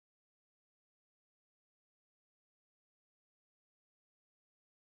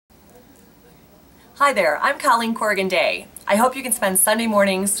Hi there, I'm Colleen Corrigan-Day. I hope you can spend Sunday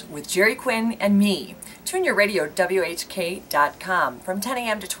mornings with Gerry, Quinn, and me. Tune your radio WHK.com from 10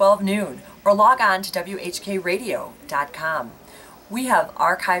 a.m. to 12 noon or log on to WHKradio.com. We have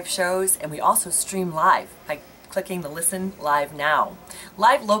archive shows and we also stream live by clicking the Listen Live Now.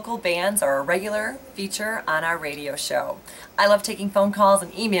 Live local bands are a regular feature on our radio show. I love taking phone calls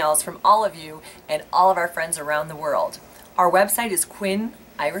and emails from all of you and all of our friends around the world. Our website is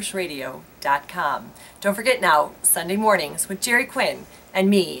QuinnIrishRadio.com. Don't forget now, Sunday mornings with Gerry Quinn and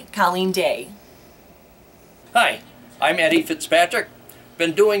me, Colleen Day. Hi, I'm Eddie Fitzpatrick.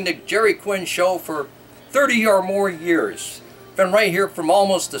 Been doing the Gerry Quinn show for 30 or more years. Been right here from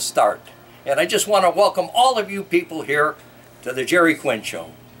almost the start. And I just want to welcome all of you people here to the Gerry Quinn show.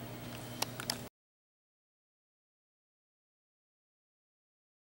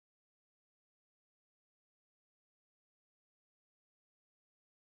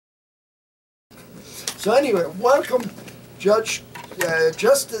 So anyway, welcome Judge,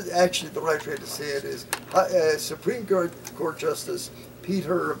 actually the right way to say it is, Supreme Court Justice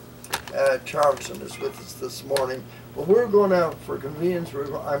Peter Charleton is with us this morning. But we're going to, for convenience,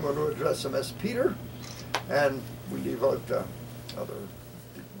 I'm going to address him as Peter, and we leave out other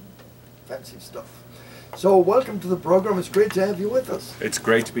fancy stuff. So welcome to the program. It's great to have you with us. It's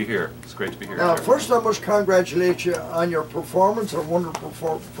great to be here. It's great to be here. Now, first I must congratulate you on your performance, a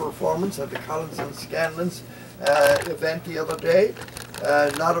wonderful performance at the Collins and Scanlon's event the other day.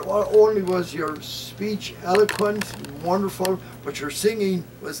 Not only was your speech eloquent and wonderful, but your singing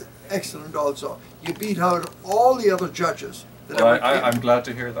was excellent also. You beat out all the other judges. Well, I'm glad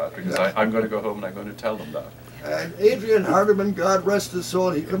to hear that, because yeah. I'm going to go home and I'm going to tell them that. And Adrian Hardiman, God rest his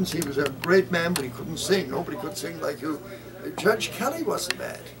soul, he was a great man, but he couldn't sing. Nobody could sing like you. Judge Kelly wasn't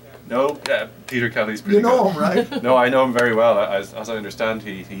bad. No, Peter Kelly's pretty good. You know him, right? No, I know him very well. As I understand,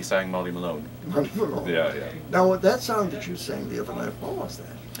 he sang Molly Malone. Molly Malone. Yeah, yeah. Now, that song that you sang the other night, what was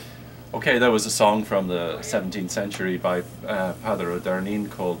that? Okay, that was a song from the 17th century by Father O'Darneen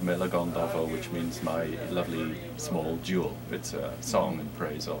called Mela Gondavo, which means my lovely small jewel. It's a song in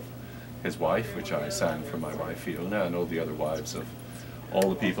praise of his wife, which I sang for my wife Fiona and all the other wives of all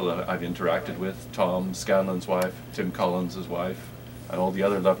the people that I've interacted with, Tom Scanlon's wife, Tim Collins' wife, and all the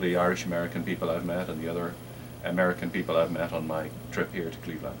other lovely Irish-American people I've met and the other American people I've met on my trip here to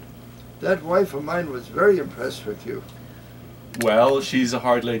Cleveland. That wife of mine was very impressed with you. Well, she's a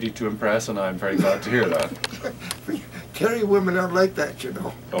hard lady to impress, and I'm very glad to hear that. Kerry women aren't like that, you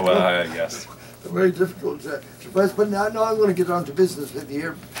know. Oh, yes. They're very difficult to impress. But now I'm going to get on to business with you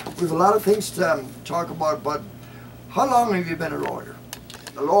here. We have a lot of things to talk about, but how long have you been a lawyer?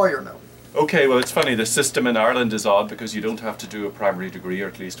 A lawyer now. Okay, well, it's funny, the system in Ireland is odd because you don't have to do a primary degree, or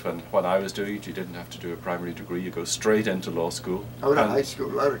at least when I was doing it, you didn't have to do a primary degree. You go straight into law school. Out of high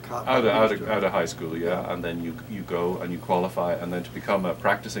school, out of college. Out of high school, yeah, and then you go and you qualify, and then to become a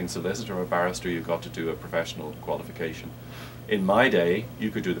practicing solicitor or barrister, you've got to do a professional qualification. In my day,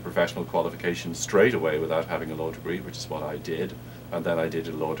 you could do the professional qualification straight away without having a law degree, which is what I did, and then I did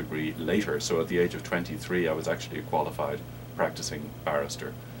a law degree later. So at the age of 23, I was actually a qualified practicing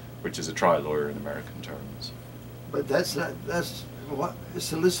barrister, which is a trial lawyer in American terms. But that's what a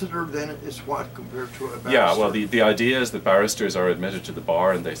solicitor then is what compared to a barrister? Yeah, well, the idea is that barristers are admitted to the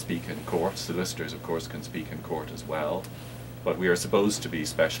bar and they speak in court. Solicitors, of course, can speak in court as well. But we are supposed to be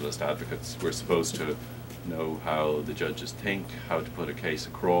specialist advocates. We're supposed to know how the judges think, how to put a case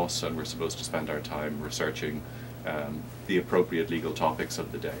across, and we're supposed to spend our time researching the appropriate legal topics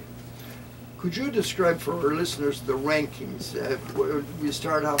of the day. Could you describe for our listeners the rankings? We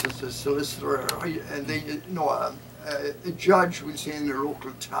start off as a solicitor, and then a judge, we'll say, in their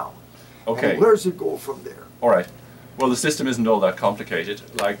local town. Okay. And where does it go from there? All right. Well, the system isn't all that complicated.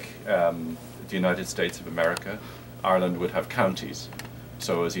 Like the United States of America, Ireland would have counties.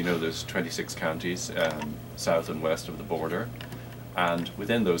 So as you know, there's 26 counties south and west of the border, and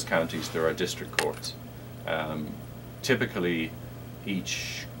within those counties there are district courts. Typically,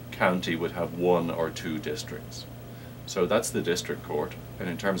 each county would have 1 or 2 districts. So that's the district court, and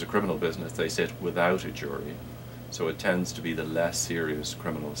in terms of criminal business they sit without a jury, so it tends to be the less serious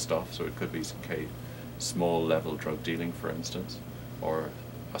criminal stuff. So it could be small level drug dealing, for instance, or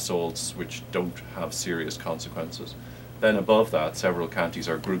assaults which don't have serious consequences. Then above that, several counties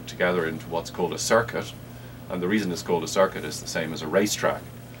are grouped together into what's called a circuit, and the reason it's called a circuit is the same as a racetrack.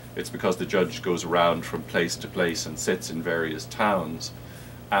 It's because the judge goes around from place to place and sits in various towns,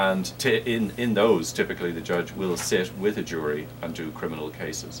 and in those, typically the judge will sit with a jury and do criminal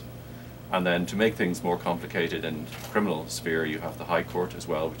cases. And then to make things more complicated in the criminal sphere, you have the High Court as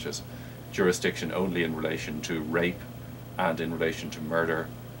well, which is jurisdiction only in relation to rape and in relation to murder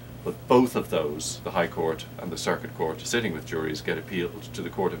But both of those, the High Court and the Circuit Court, sitting with juries, get appealed to the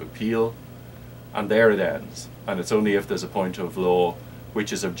Court of Appeal, and there it ends. And it's only if there's a point of law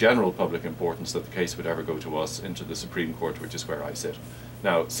which is of general public importance that the case would ever go to us into the Supreme Court, which is where I sit.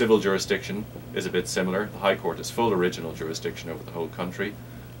 Now, civil jurisdiction is a bit similar. The High Court has full original jurisdiction over the whole country.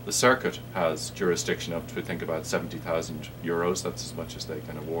 The Circuit has jurisdiction up to, I think, about €70,000. That's as much as they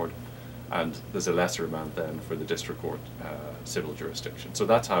can award. And there's a lesser amount then for the District Court civil jurisdiction. So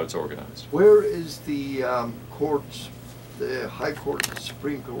that's how it's organised. Where is the courts, the High Court and the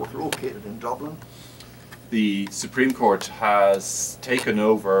Supreme Court, located? In Dublin? The Supreme Court has taken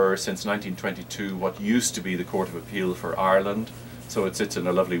over since 1922 what used to be the Court of Appeal for Ireland. So it sits in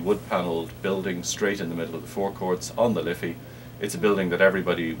a lovely wood-panelled building straight in the middle of the forecourts on the Liffey. It's a building that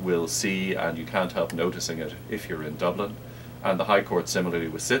everybody will see, and you can't help noticing it if you're in Dublin. And the High Court similarly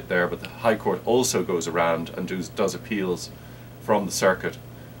will sit there, but the High Court also goes around and does appeals from the circuit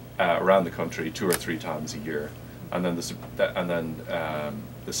around the country 2 or 3 times a year. And then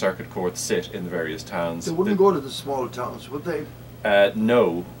the circuit courts sit in the various towns. They wouldn't go to the small towns, would they?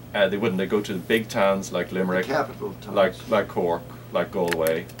 No, they wouldn't. They go to the big towns like Limerick, the capital towns, like Cork, like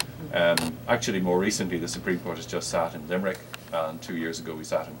Galway. Actually, more recently, the Supreme Court has just sat in Limerick, and 2 years ago we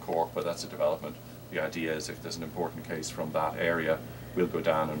sat in Cork, but that's a development. The idea is if there's an important case from that area, we'll go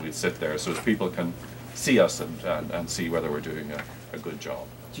down and we'll sit there so that people can see us and see whether we're doing a good job.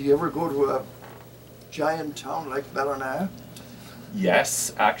 Do you ever go to a giant town like Ballina?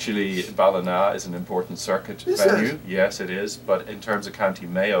 Yes, actually Ballina is an important circuit venue. Yes, it is, but in terms of County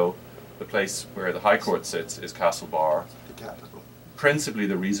Mayo, the place where the High Court sits is Castlebar. The capital. Principally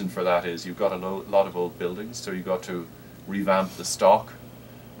the reason for that is you've got a lot of old buildings, so you've got to revamp the stock,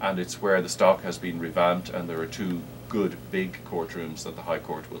 and it's where the stock has been revamped, and there are 2 good big courtrooms that the High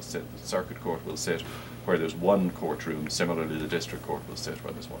Court will sit, the Circuit Court will sit, where there's 1 courtroom. Similarly, the District Court will sit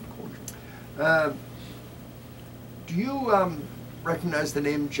where there's 1 courtroom. Do you recognize the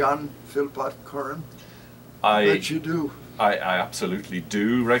name John Philpott Curran? I bet you do. I absolutely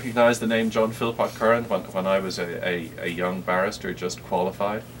do recognize the name John Philpott Curran. When I was a young barrister, just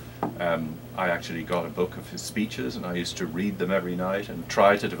qualified, I actually got a book of his speeches, and I used to read them every night and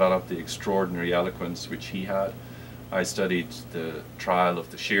try to develop the extraordinary eloquence which he had. I studied the trial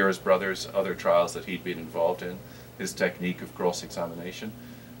of the Shears brothers, other trials that he'd been involved in, his technique of cross-examination.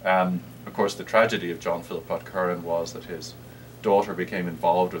 Of course, the tragedy of John Philpott Curran was that his daughter became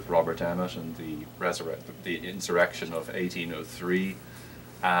involved with Robert Emmet and the insurrection of 1803,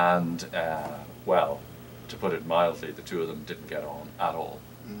 and well, to put it mildly, the 2 of them didn't get on at all.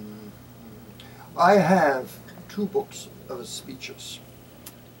 I have 2 books of his speeches.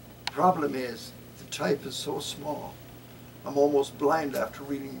 The problem is the type is so small. I'm almost blind after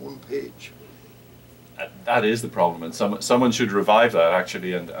reading 1 page. That is the problem, and someone should revive that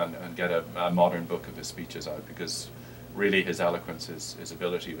actually and get a modern book of his speeches out, because really his eloquence, his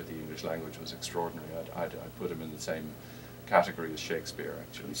ability with the English language was extraordinary. I'd put him in the same category as Shakespeare,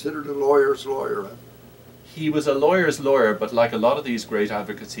 actually. Considered a lawyer's lawyer. He was a lawyer's lawyer, but like a lot of these great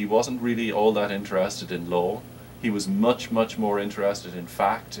advocates, he wasn't really all that interested in law. He was much, much more interested in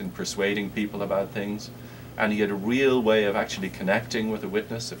fact, in persuading people about things, and he had a real way of actually connecting with a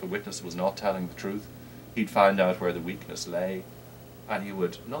witness. If a witness was not telling the truth, he'd find out where the weakness lay, and he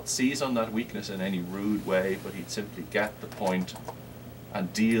would not seize on that weakness in any rude way, but he'd simply get the point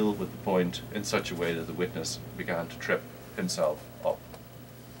and deal with the point in such a way that the witness began to trip himself up.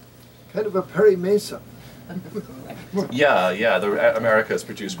 Kind of a Perry Mason. Yeah, America has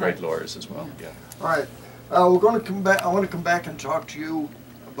produced great lawyers as well. Yeah. All right, we're going to come back. I want to come back and talk to you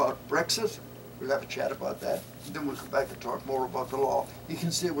about Brexit. We'll have a chat about that. And then we'll come back and talk more about the law. You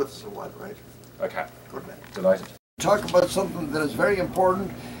can stay with us a while, right? Okay. Good man. Delighted. Talk about something that is very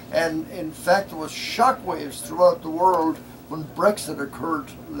important, and in fact there was shockwaves throughout the world when Brexit occurred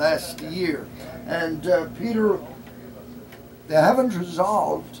last year. And Peter, they haven't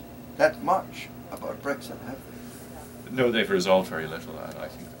resolved that much about Brexit, have they? No, they've resolved very little, and I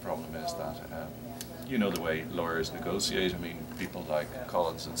think the problem is that you know the way lawyers negotiate. I mean, people like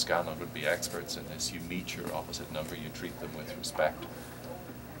Collins and Scanlon would be experts in this. You meet your opposite number, you treat them with respect.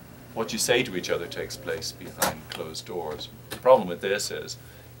 What you say to each other takes place behind closed doors. The problem with this is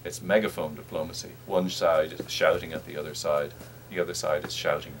it's megaphone diplomacy. One side is shouting at the other side is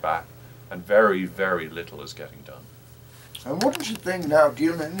shouting back, and very, very little is getting done. And what did you think now,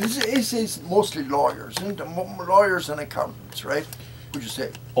 dealing? This is mostly lawyers, isn't it? Lawyers and accountants, right? Would you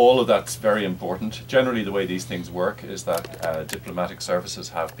say? All of that's very important. Generally, the way these things work is that diplomatic services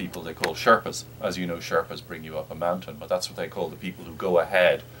have people they call Sherpas. As you know, Sherpas bring you up a mountain, but that's what they call the people who go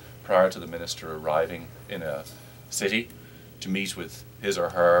ahead prior to the minister arriving in a city to meet with his or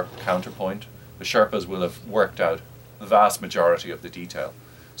her counterpoint. The Sherpas will have worked out the vast majority of the detail.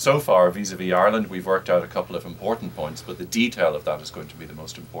 So far, vis-a-vis Ireland, we've worked out a couple of important points, but the detail of that is going to be the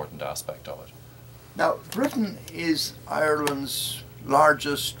most important aspect of it. Now, Britain is Ireland's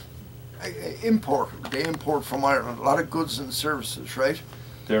largest importer. They import from Ireland a lot of goods and services, right?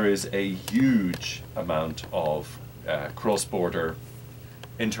 There is a huge amount of cross-border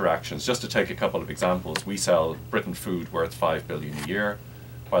interactions. Just to take a couple of examples, we sell Britain food worth 5 billion a year,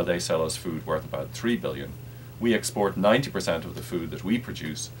 while they sell us food worth about 3 billion. We export 90% of the food that we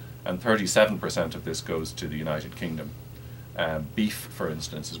produce, and 37% of this goes to the United Kingdom. Beef, for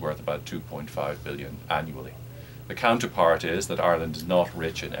instance, is worth about 2.5 billion annually. The counterpart is that Ireland is not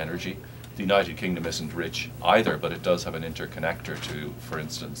rich in energy. The United Kingdom isn't rich either, but it does have an interconnector to, for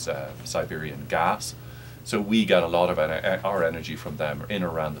instance, Siberian gas. So we get a lot of our energy from them in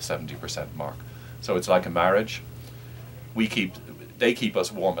around the 70% mark. So it's like a marriage. They keep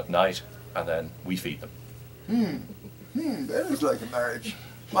us warm at night, and then we feed them. That is like a marriage.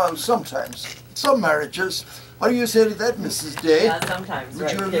 Well, sometimes. Some marriages. What do you say to that, Mrs. Day? Yeah, sometimes.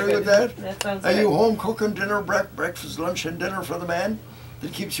 Would you agree with that? That sounds Are good. you home cooking dinner, breakfast, lunch, and dinner for the man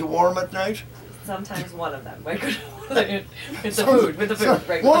that keeps you warm at night? Sometimes one of them. With the food,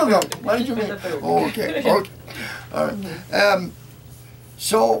 right? One with of the them. food. What did you With mean? the food. Oh, okay. All right.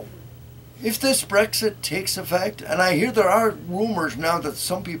 So, if this Brexit takes effect, and I hear there are rumours now that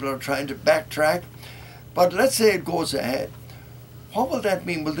some people are trying to backtrack, but let's say it goes ahead, what will that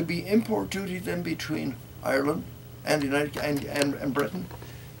mean? Will there be import duty then between Ireland and the United and Britain?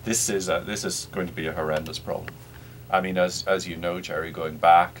 This is going to be a horrendous problem. I mean, as you know, Gerry, going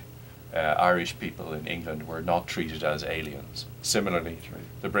back, Irish people in England were not treated as aliens. Similarly,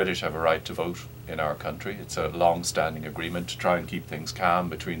 the British have a right to vote in our country. It's a long-standing agreement to try and keep things calm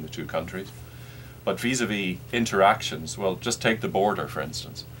between the two countries. But vis-a-vis interactions, well, just take the border, for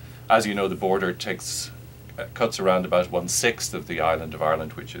instance. As you know, the border cuts around about 1/6 of the island of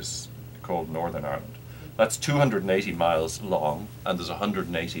Ireland, which is called Northern Ireland. That's 280 miles long, and there's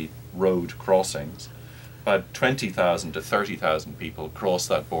 180 road crossings. About 20,000 to 30,000 people cross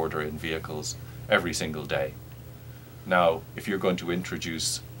that border in vehicles every single day. Now, if you're going to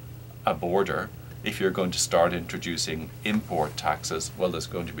introduce a border, if you're going to start introducing import taxes, well, there's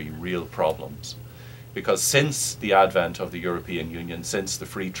going to be real problems. Because since the advent of the European Union, since the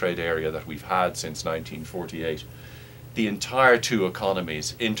free trade area that we've had since 1948, the entire two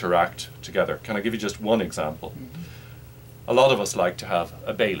economies interact together. Can I give you just one example? A lot of us like to have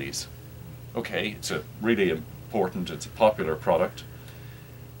a Baileys. Okay, it's a really important, it's a popular product.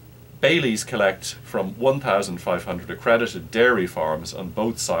 Baileys collect from 1,500 accredited dairy farms on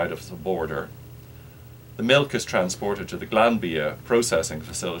both sides of the border. The milk is transported to the Glanbia processing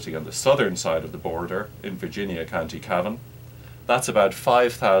facility on the southern side of the border in Virginia, County Cavan. That's about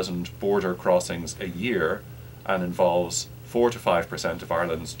 5,000 border crossings a year and involves 4 to 5% of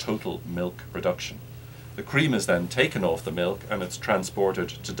Ireland's total milk production. The cream is then taken off the milk and it's transported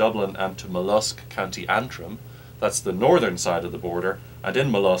to Dublin and to Mollusk, County Antrim. That's the northern side of the border, and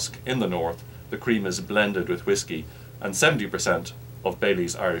in Mollusk, in the north, the cream is blended with whiskey, and 70% of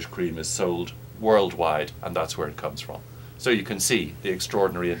Bailey's Irish cream is sold worldwide, and that's where it comes from. So you can see the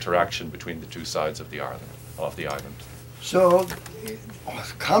extraordinary interaction between the two sides of the island. So,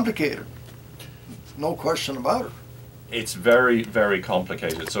 complicated. No question about it. It's very, very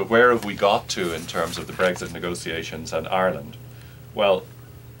complicated. So where have we got to in terms of the Brexit negotiations and Ireland? Well,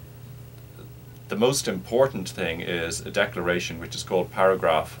 the most important thing is a declaration which is called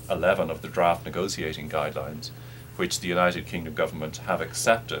paragraph 11 of the draft negotiating guidelines, which the United Kingdom government have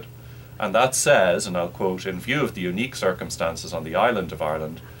accepted. And that says, and I'll quote, "In view of the unique circumstances on the island of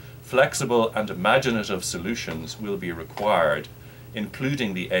Ireland, flexible and imaginative solutions will be required,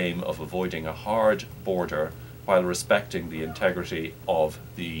 including the aim of avoiding a hard border while respecting the integrity of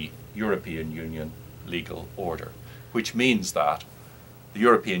the European Union legal order," which means that the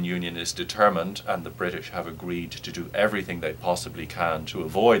European Union is determined, and the British have agreed to do everything they possibly can to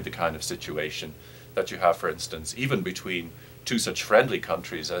avoid the kind of situation that you have, for instance, even between two such friendly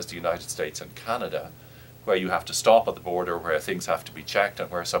countries as the United States and Canada, where you have to stop at the border, where things have to be checked,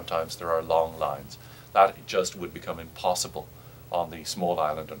 and where sometimes there are long lines. That just would become impossible on the small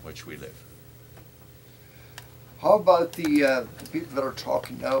island on which we live. How about the people that are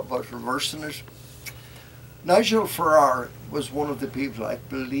talking now about reversing it? Nigel Farage was one of the people, I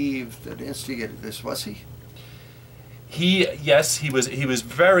believe, that instigated this, was he? Yes, he was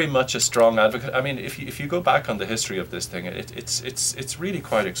very much a strong advocate. I mean, if you go back on the history of this thing, it's really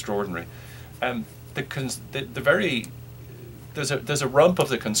quite extraordinary. There's a rump of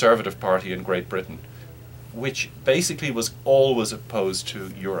the Conservative Party in Great Britain which basically was always opposed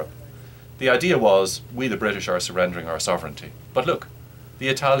to Europe. The idea was, we the British are surrendering our sovereignty. But look, the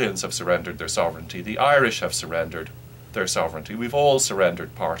Italians have surrendered their sovereignty, the Irish have surrendered their sovereignty, we've all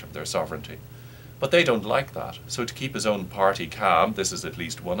surrendered part of their sovereignty. But they don't like that. So to keep his own party calm, this is at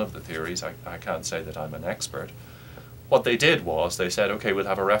least one of the theories, I can't say that I'm an expert, what they did was they said, okay, we'll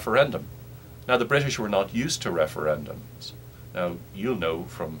have a referendum. Now the British were not used to referendums. Now you'll know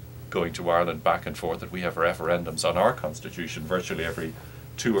from going to Ireland back and forth that we have referendums on our constitution virtually every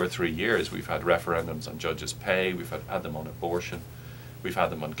 2 or 3 years. We've had referendums on judges' pay, we've had them on abortion, we've had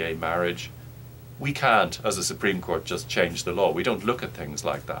them on gay marriage. We can't, as a Supreme Court, just change the law. We don't look at things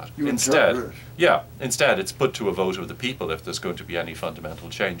like that. Instead, instead it's put to a vote of the people if there's going to be any fundamental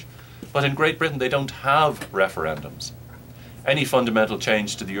change. But in Great Britain, they don't have referendums. Any fundamental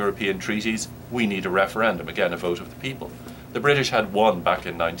change to the European treaties, we need a referendum, again, a vote of the people. The British had one back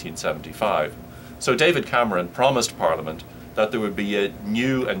in 1975. So David Cameron promised Parliament that there would be a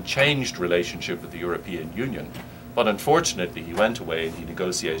new and changed relationship with the European Union. But unfortunately, he went away and he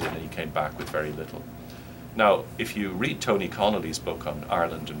negotiated and he came back with very little. Now, if you read Tony Connolly's book on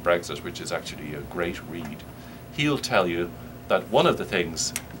Ireland and Brexit, which is actually a great read, he'll tell you that one of the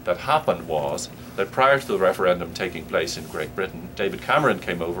things that happened was that prior to the referendum taking place in Great Britain, David Cameron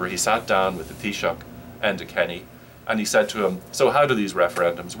came over, he sat down with the Taoiseach, Enda Kenny, and he said to him, so how do these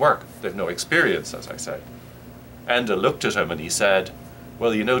referendums work? They've no experience, as I say. Enda looked at him and he said,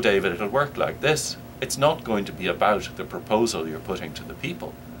 well, you know, David, it'll work like this. It's not going to be about the proposal you're putting to the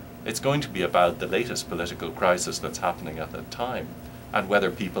people. It's going to be about the latest political crisis that's happening at that time and whether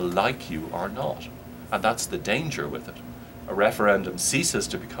people like you or not. And that's the danger with it. A referendum ceases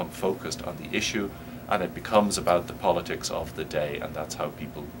to become focused on the issue and it becomes about the politics of the day, and that's how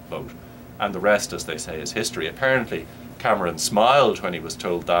people vote. And the rest, as they say, is history. Apparently, Cameron smiled when he was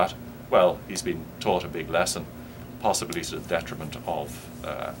told that. Well, he's been taught a big lesson, possibly to the detriment of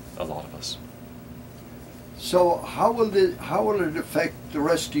a lot of us. So how will it affect the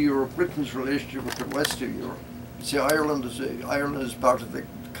rest of Europe, Britain's relationship with the rest of Europe? See, Ireland is part of the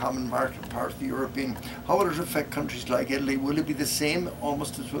common market, part of the European. How will it affect countries like Italy? Will it be the same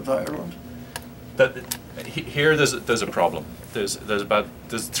almost as with Ireland? Here there's a problem. There's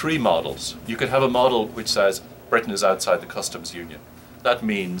 3 models. You could have a model which says Britain is outside the customs union. That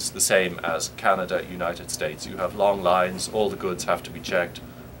means the same as Canada, United States. You have long lines, all the goods have to be checked,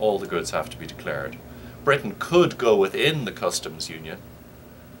 all the goods have to be declared. Britain could go within the customs union,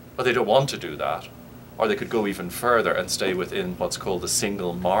 but they don't want to do that. Or they could go even further and stay within what's called the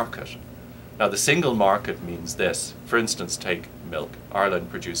single market. Now the single market means this. For instance, take milk. Ireland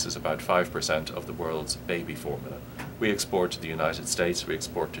produces about 5% of the world's baby formula. We export to the United States, we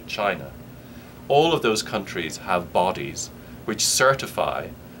export to China. All of those countries have bodies which certify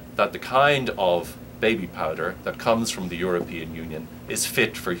that the kind of baby powder that comes from the European Union is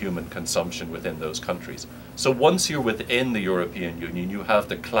fit for human consumption within those countries. So once you're within the European Union, you have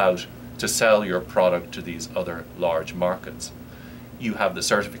the clout to sell your product to these other large markets. You have the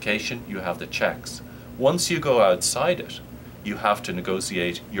certification, you have the checks. Once you go outside it, you have to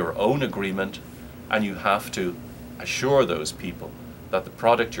negotiate your own agreement and you have to assure those people that the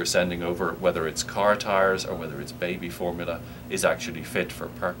product you're sending over, whether it's car tires or whether it's baby formula, is actually fit for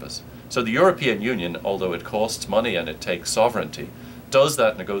purpose. So the European Union, although it costs money and it takes sovereignty, does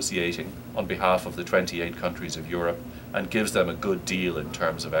that negotiating on behalf of the 28 countries of Europe and gives them a good deal in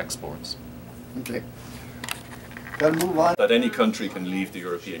terms of exports. Okay. Then move on. That any country can leave the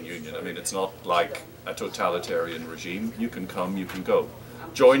European Union. I mean, it's not like a totalitarian regime. You can come, you can go.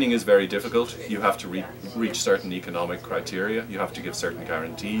 Joining is very difficult. You have to reach certain economic criteria. You have to give certain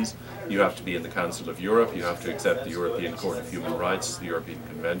guarantees. You have to be in the Council of Europe. You have to accept the European Court of Human Rights, the European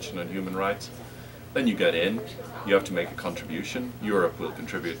Convention on Human Rights. Then you get in. You have to make a contribution. Europe will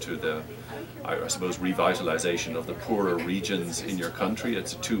contribute to the, I suppose, revitalization of the poorer regions in your country.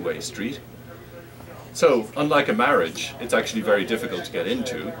 It's a two-way street. So, unlike a marriage, it's actually very difficult to get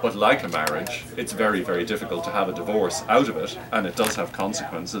into, but like a marriage, it's very, very difficult to have a divorce out of it, and it does have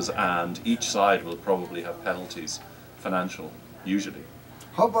consequences, and each side will probably have penalties, financial, usually.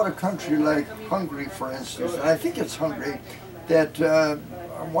 How about a country like Hungary, for instance? And I think it's Hungary that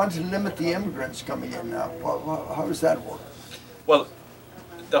want to limit the immigrants coming in now. How does that work? Well,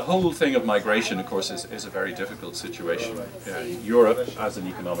 the whole thing of migration, of course, is a very difficult situation. Europe, as an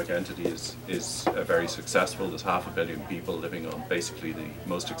economic entity, is very successful. There's 500 million people living on basically the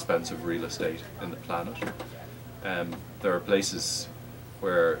most expensive real estate in the planet. There are places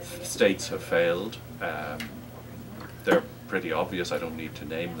where states have failed. They're pretty obvious, I don't need to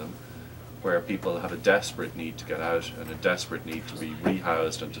name them. where people have a desperate need to get out and a desperate need to be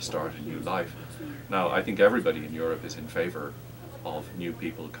rehoused and to start a new life. Now, I think everybody in Europe is in favour of new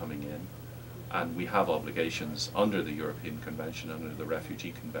people coming in, and we have obligations under the European Convention, under the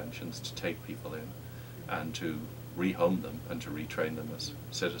Refugee Conventions, to take people in and to rehome them and to retrain them as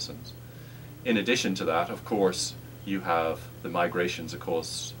citizens. In addition to that, of course, you have the migrations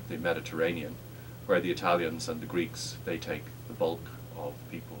across the Mediterranean, where the Italians and the Greeks, they take the bulk of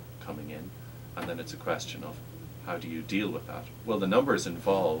people coming in, and then it's a question of how do you deal with that? Well, the numbers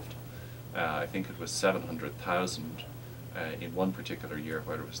involved, I think it was 700,000 in one particular year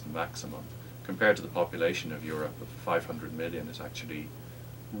where it was the maximum, compared to the population of Europe of 500 million is actually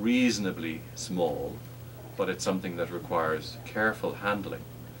reasonably small, but it's something that requires careful handling.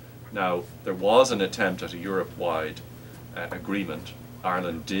 Now, there was an attempt at a Europe-wide agreement.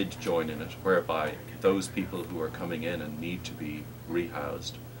 Ireland did join in it, whereby those people who are coming in and need to be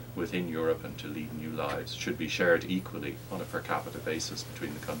rehoused within Europe and to lead new lives should be shared equally on a per capita basis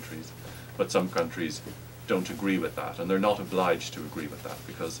between the countries. But some countries don't agree with that, and they're not obliged to agree with that,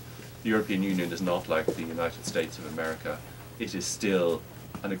 because the European Union is not like the United States of America. It is still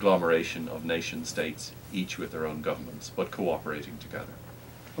an agglomeration of nation states, each with their own governments, but cooperating together.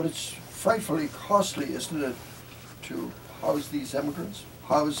 But it's frightfully costly, isn't it, to house these immigrants,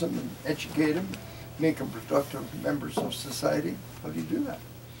 house them and educate them, make them productive members of society? How do you do that?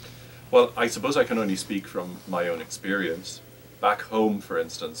 Well, I suppose I can only speak from my own experience. Back home, for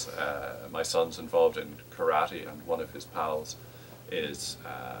instance, my son's involved in karate, and one of his pals is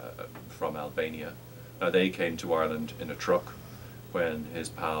from Albania. Now, they came to Ireland in a truck when his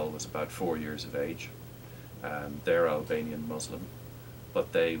pal was about 4 years of age. They're Albanian Muslim,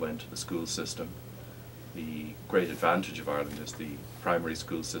 but they went to the school system. The great advantage of Ireland is the primary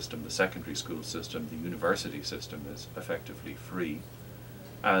school system, the secondary school system, the university system is effectively free.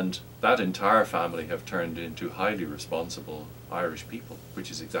 And that entire family have turned into highly responsible Irish people, which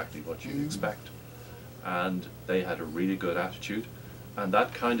is exactly what you'd expect. And they had a really good attitude. And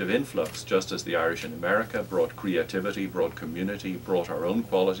that kind of influx, just as the Irish in America brought creativity, brought community, brought our own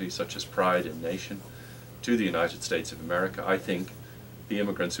qualities such as pride in nation to the United States of America, I think the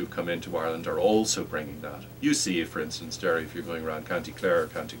immigrants who've come into Ireland are also bringing that. You see, for instance, Gerry, if you're going around County Clare or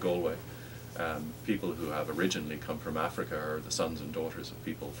County Galway, people who have originally come from Africa are the sons and daughters of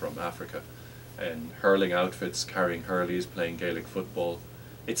people from Africa, in hurling outfits, carrying hurleys, playing Gaelic football.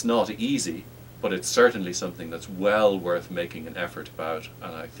 It's not easy, but it's certainly something that's well worth making an effort about,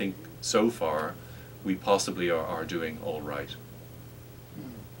 and I think so far we possibly are doing all right.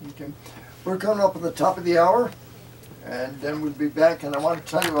 Okay. We're coming up at the top of the hour, and then we'll be back, and I want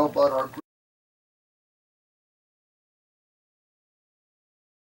to tell you about our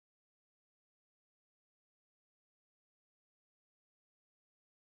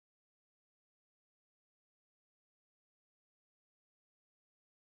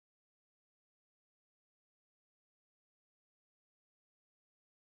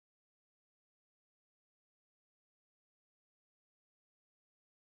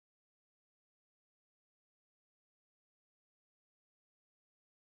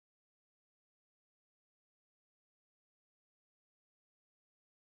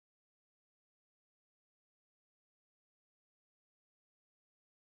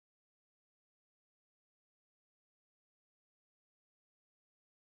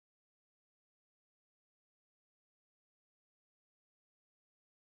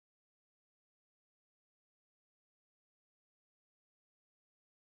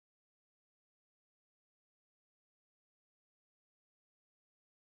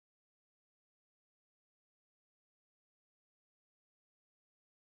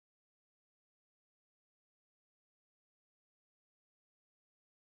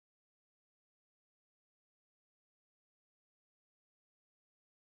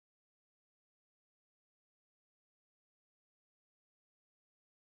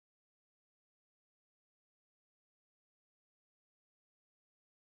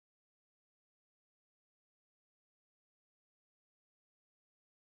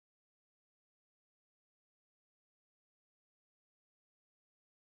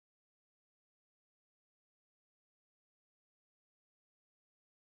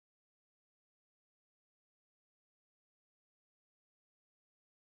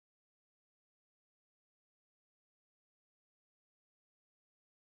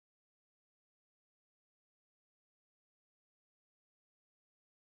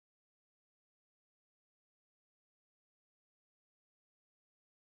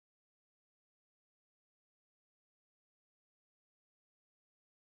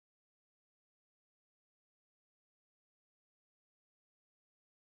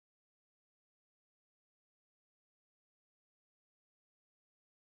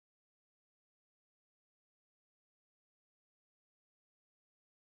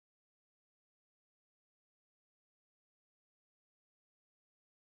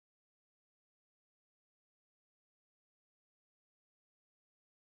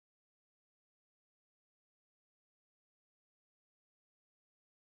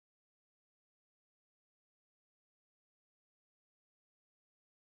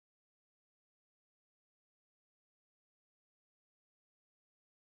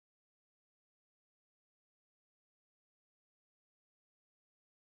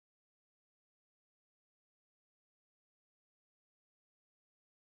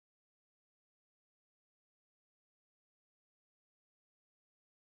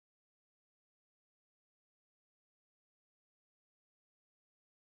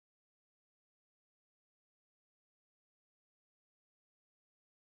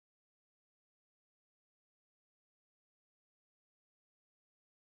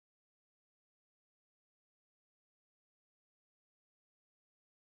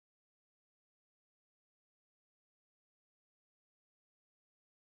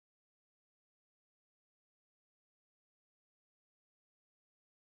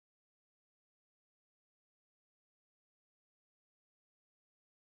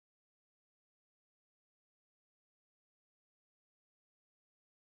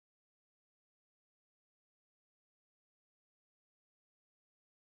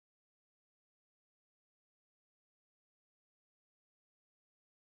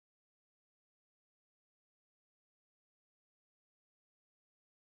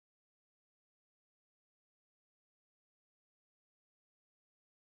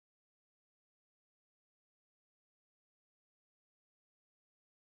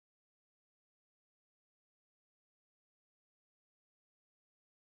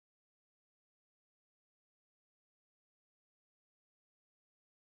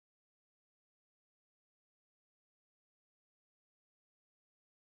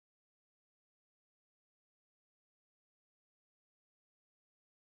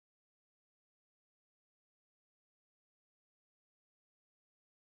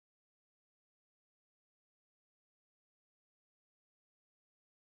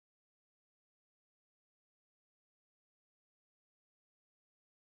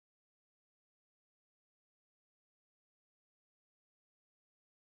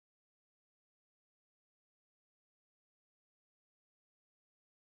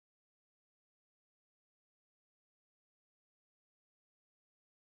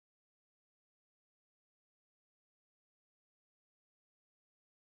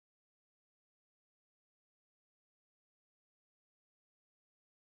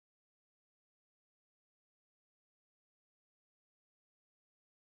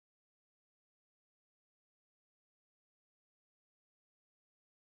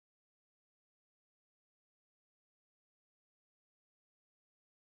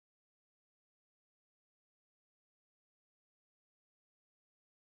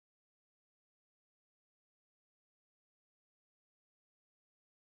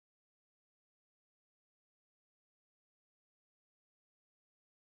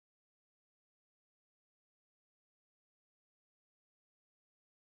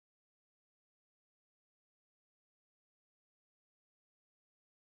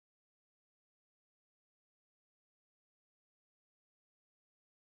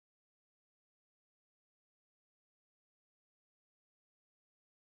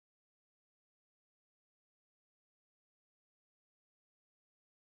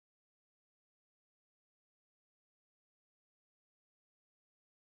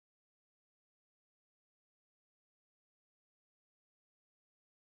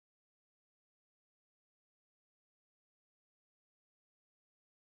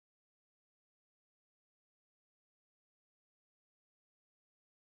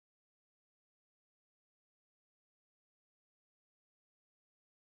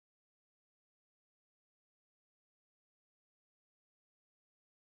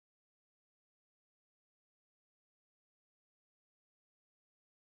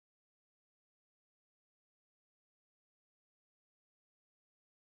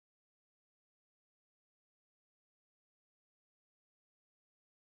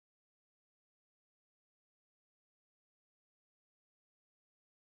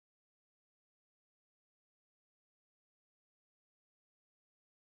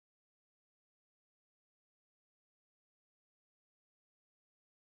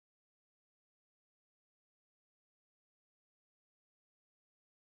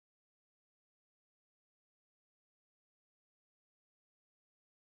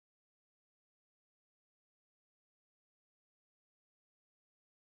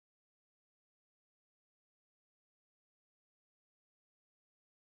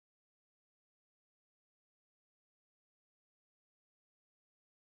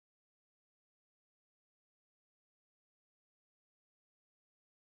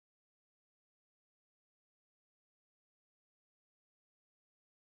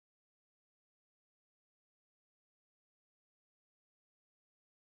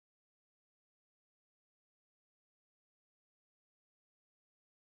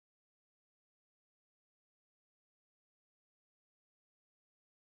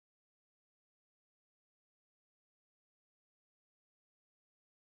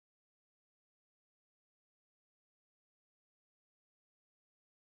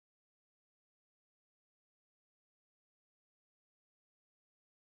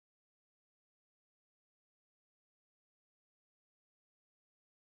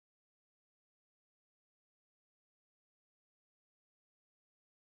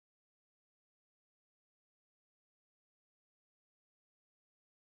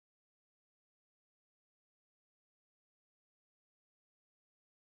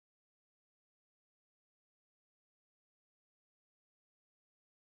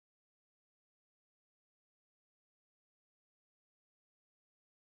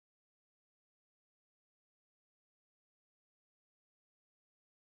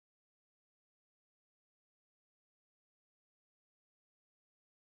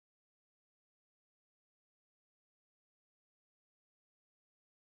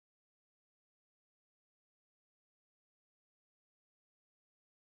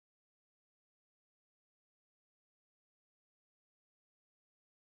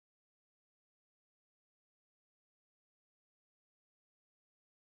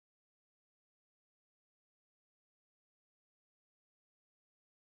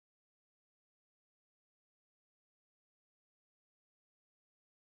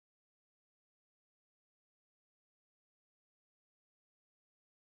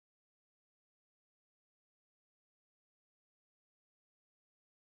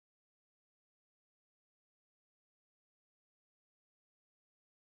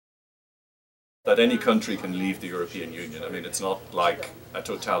that any country can leave the European Union. I mean, it's not like a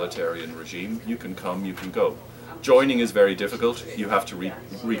totalitarian regime. You can come, you can go. Joining is very difficult. You have to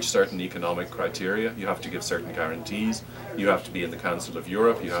reach certain economic criteria. You have to give certain guarantees. You have to be in the Council of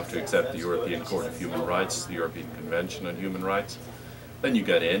Europe. You have to accept the European Court of Human Rights, the European Convention on Human Rights. Then you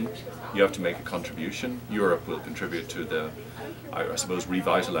get in. You have to make a contribution. Europe will contribute to the, I suppose,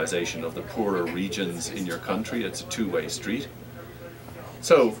 revitalization of the poorer regions in your country. It's a two-way street.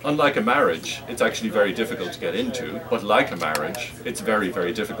 So, unlike a marriage, it's actually very difficult to get into, but like a marriage, it's very,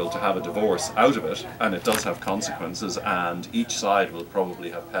 very difficult to have a divorce out of it, and it does have consequences, and each side will probably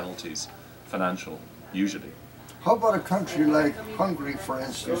have penalties, financial, usually. How about a country like Hungary, for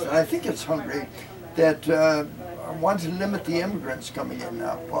instance? And I think it's Hungary that want to limit the immigrants coming in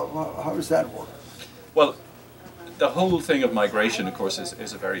now. How does that work? Well, the whole thing of migration, of course,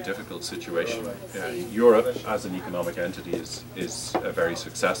 is a very difficult situation. Europe, as an economic entity, is very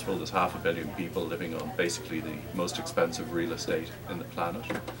successful. There's 500 million people living on basically the most expensive real estate in the planet.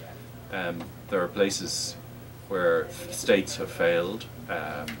 There are places where states have failed.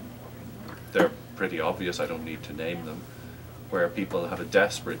 They're pretty obvious, I don't need to name them, where people have a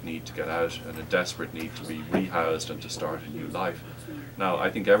desperate need to get out and a desperate need to be rehoused and to start a new life. Now, I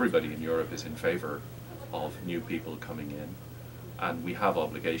think everybody in Europe is in favour of new people coming in, and we have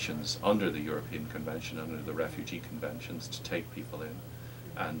obligations under the European Convention, under the Refugee Conventions, to take people in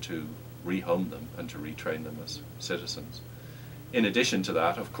and to rehome them and to retrain them as citizens. In addition to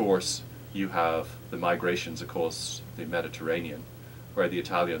that, of course, you have the migrations across the Mediterranean, where the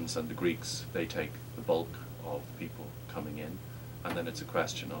Italians and the Greeks, they take the bulk of people coming in, and then it's a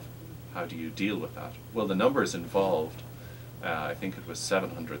question of how do you deal with that? Well, the numbers involved, I think it was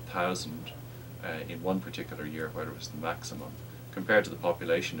 700,000 in one particular year where it was the maximum, compared to the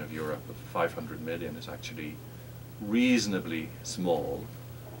population of Europe of 500 million is actually reasonably small,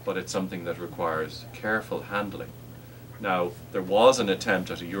 but it's something that requires careful handling. Now, there was an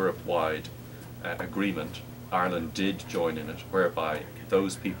attempt at a Europe-wide agreement. Ireland did join in it, whereby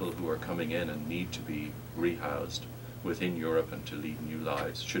those people who are coming in and need to be rehoused within Europe and to lead new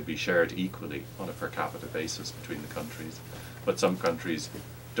lives should be shared equally on a per capita basis between the countries. But some countries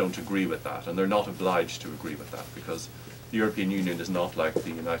don't agree with that, and they're not obliged to agree with that, because the European Union is not like the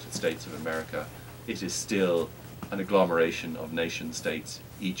United States of America. It is still an agglomeration of nation states,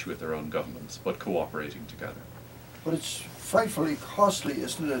 each with their own governments, but cooperating together. But it's frightfully costly,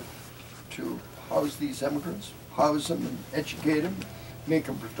 isn't it, to house these immigrants, house them and educate them, make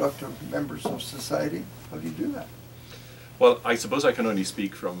them productive members of society? How do you do that? Well, I suppose I can only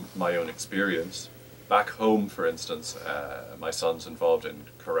speak from my own experience. Back home, for instance, my son's involved in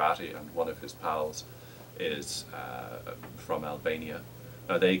karate, and one of his pals is from Albania.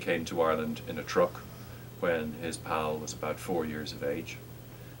 Now, they came to Ireland in a truck when his pal was about 4 years of age.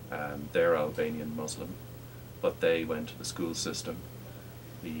 They're Albanian Muslim, but they went to the school system.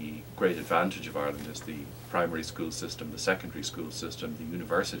 The great advantage of Ireland is the primary school system, the secondary school system, the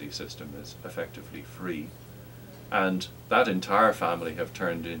university system is effectively free. And that entire family have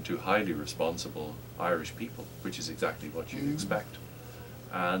turned into highly responsible Irish people, which is exactly what you'd expect.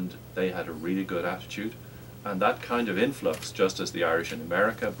 And they had a really good attitude. And that kind of influx, just as the Irish in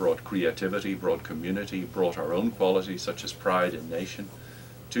America brought creativity, brought community, brought our own qualities such as pride in nation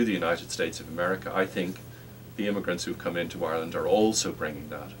to the United States of America, I think the immigrants who've come into Ireland are also bringing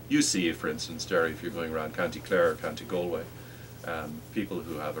that. You see, for instance, Gerry, if you're going around County Clare or County Galway, people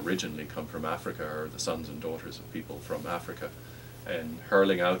who have originally come from Africa are the sons and daughters of people from Africa, in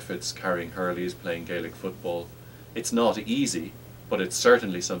hurling outfits, carrying hurleys, playing Gaelic football. It's not easy, but it's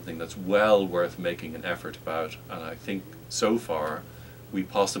certainly something that's well worth making an effort about, and I think so far we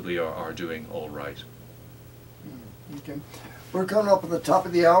possibly are doing all right. Okay. We're coming up at the top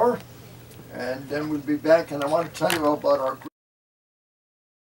of the hour, and then we'll be back, and I want to tell you about our